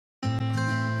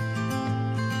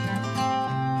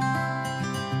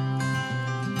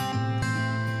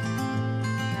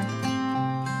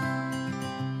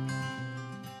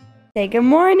Say good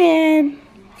morning.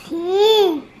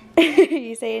 Cheese.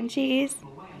 You saying cheese?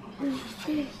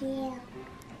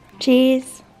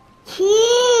 Cheese.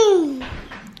 Cheese.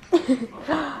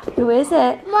 Who is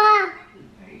it? Ma.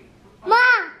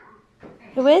 Ma.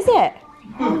 Who is it?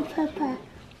 And Papa.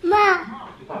 Ma.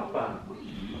 Papa.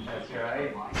 That's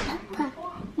right. Papa.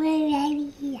 We're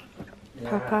right here.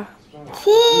 Papa.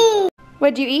 Cheese.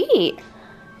 What'd you eat?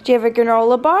 Did you have a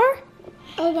granola bar?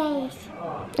 It is.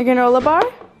 A granola bar?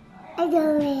 I do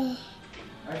it.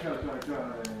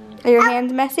 Are your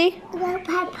hands messy?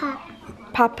 Papa.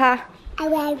 Papa. I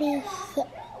love it.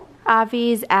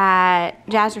 Avi's at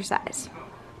Jazzercise.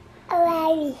 I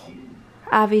love it.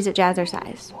 Avi's at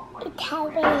Jazzercise. It's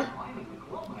heavy.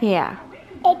 Yeah.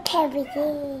 It's heavy.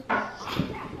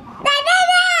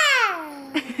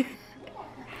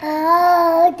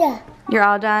 Oh, You're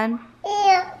all done?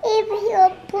 yeah, if you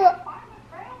put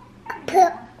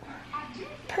the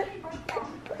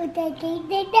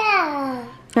thing down.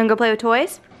 Gonna go play with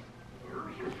toys?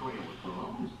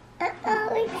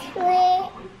 It's great.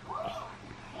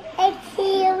 Let's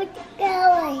see what's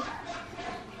going.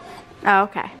 Oh,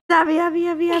 okay. Avi.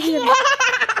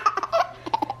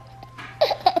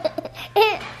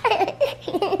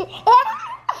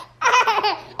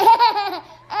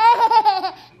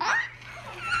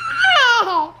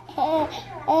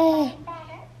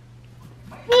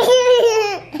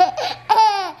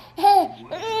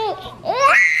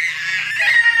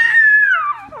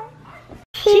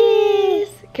 Cheese.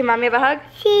 Can mommy have a hug?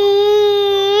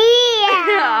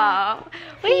 Oh,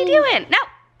 what are you doing? No.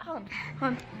 Hold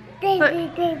on. Look.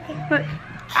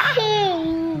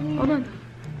 Hold on.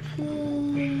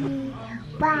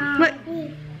 Look.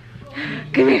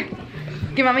 Come here.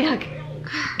 Give mommy a hug.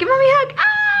 Give mommy a hug.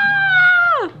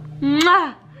 Ah!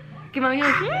 Mwah. Give mommy a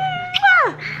hug.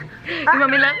 Mwah. Give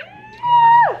mommy love.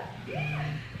 Mwah.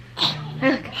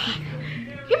 Look.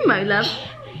 Give mommy love.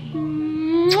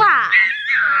 Mwah.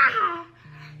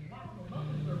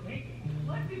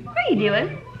 What are you doing?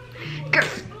 Go.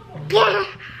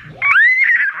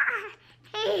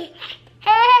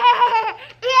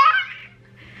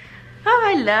 Oh,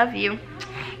 I love you.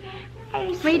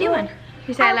 What are you doing?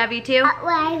 You say I love you too?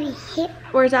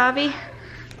 Where's Avi?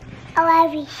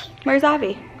 Where's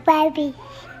Avi?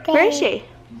 Where is she?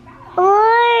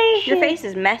 Your face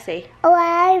is messy.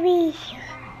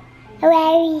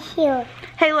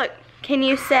 Hey, look. Can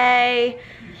you say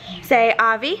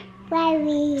Avi?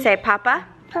 Say Papa.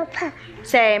 Papa.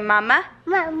 Say Mama.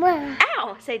 Mama.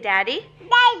 Ow. Say Daddy.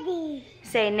 Daddy.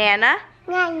 Say Nana.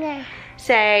 Nana.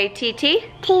 Say TT.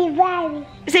 T-Riley.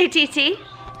 Say TT.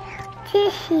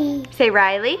 Tissy. Say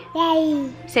Riley.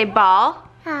 Daddy. Say Ball.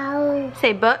 Ow.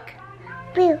 Say Book.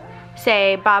 Boo.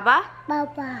 Say Baba.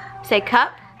 Baba. Say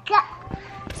Cup. Cup.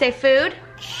 Say Food.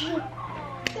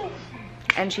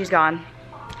 And she's gone.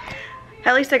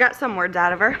 At least I got some words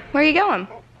out of her. Where are you going?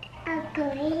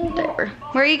 Diaper.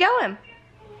 Where are you going?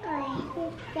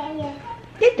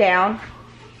 Get down.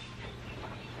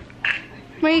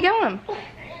 Where are you going?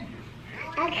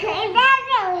 Where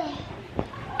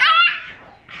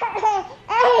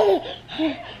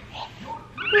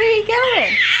are you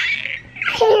going?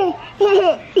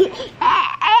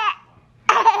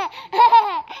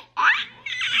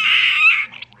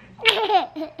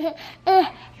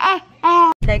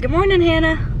 Say good morning,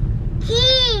 Hannah.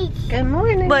 Cheese. Good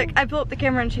morning. Look, I pull up the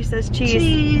camera and she says cheese.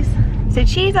 Cheese. Say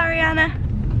cheese, Ariana.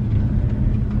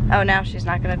 Oh, now she's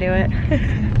not gonna do it.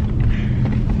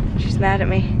 She's mad at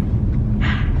me.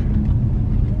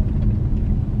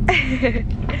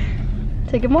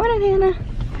 Say good morning, Hannah.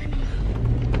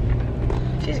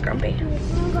 She's grumpy.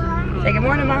 Say good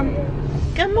morning, Mom.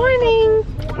 Good morning.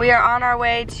 We are on our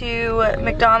way to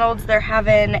McDonald's. They're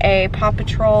having a Paw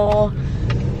Patrol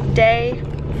day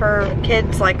for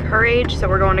kids like her age, so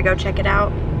we're going to go check it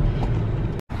out.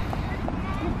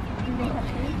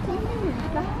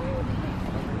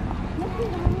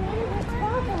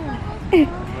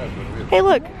 Hey,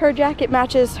 look, her jacket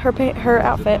matches her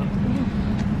outfit.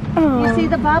 Oh. You see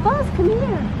the bubbles? Come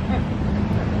here.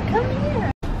 Come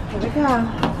here. Here we go.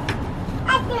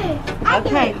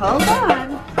 Okay, hold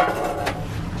on.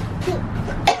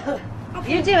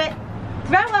 You do it.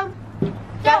 Throw them.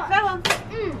 Go, throw them.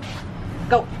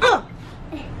 Go.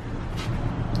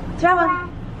 Throw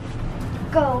them.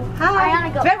 Go. Hi. Ariana,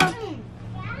 go. Throw them.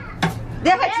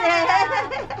 That's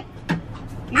it.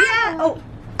 Yeah. Oh,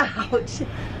 ouch.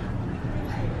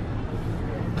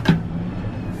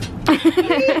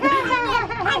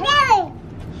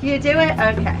 You do it?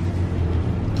 Okay.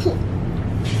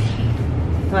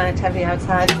 Want to have you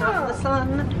outside in the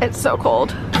sun? It's so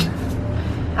cold.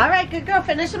 All right, good girl.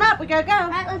 Finish them up. We gotta go. All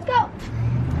right, let's go.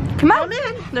 Come on.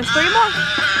 There's 3 more.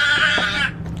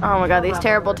 Oh my god, these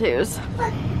terrible twos.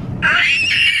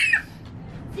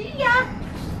 See ya.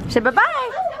 Say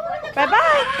bye-bye.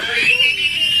 Bye-bye.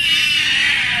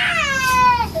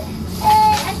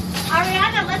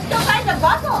 Ariana, let's go find the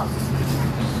bubble.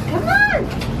 Come on.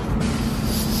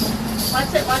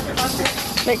 Watch it, watch it, watch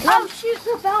it. Wait, come on. Oh, shoot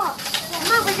the ball.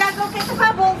 Come on, we gotta go get the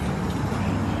bubble.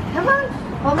 Come on.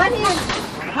 Hold my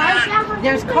hand.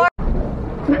 There's car.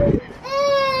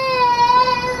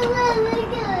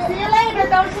 See you later.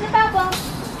 Go to the bubble.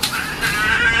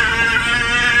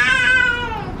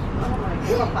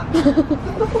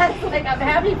 That's like I'm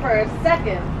happy for a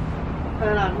second,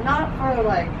 but I'm not for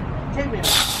like 10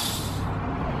 minutes.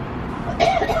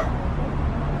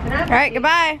 All right,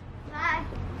 goodbye. Bye.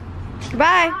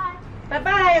 Goodbye.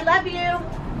 Bye-bye, I love you.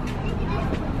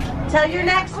 Tell your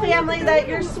next family that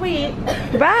you're sweet.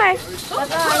 Goodbye.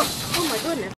 Bye-bye. Oh my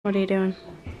goodness. What are you doing?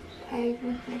 Playing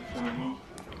with my phone.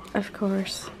 Of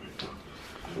course.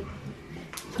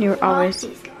 You were always.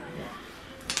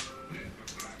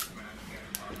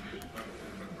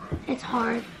 It's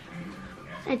hard.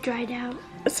 It dried out.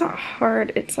 It's not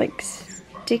hard. It's like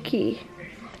sticky.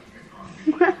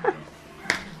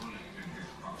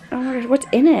 Oh my gosh, what's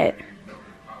in it?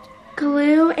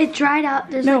 Glue. It dried out.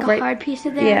 There's No, like a right- hard piece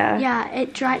of there. yeah. Yeah,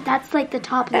 it dried. That's like the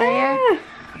top layer. Ah.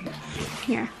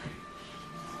 Here.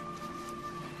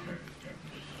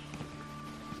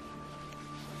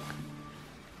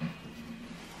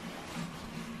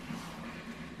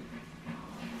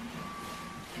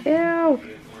 Ew.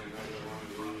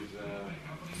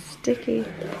 Sticky.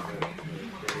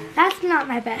 That's not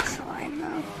my best slime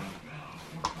though.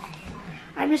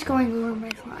 I'm just going over my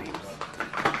slimes.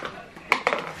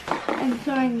 I'm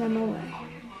throwing them away.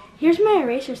 Here's my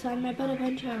eraser slime. I put a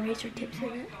bunch of eraser tips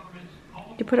in it.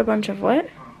 You put a bunch of what?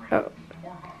 Oh,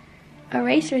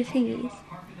 Eraser thingies.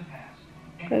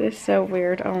 that is so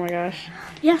weird. Oh my gosh.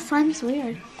 Yeah, slime's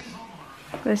weird.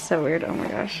 That is so weird. Oh my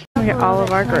gosh. We get all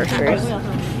of our groceries.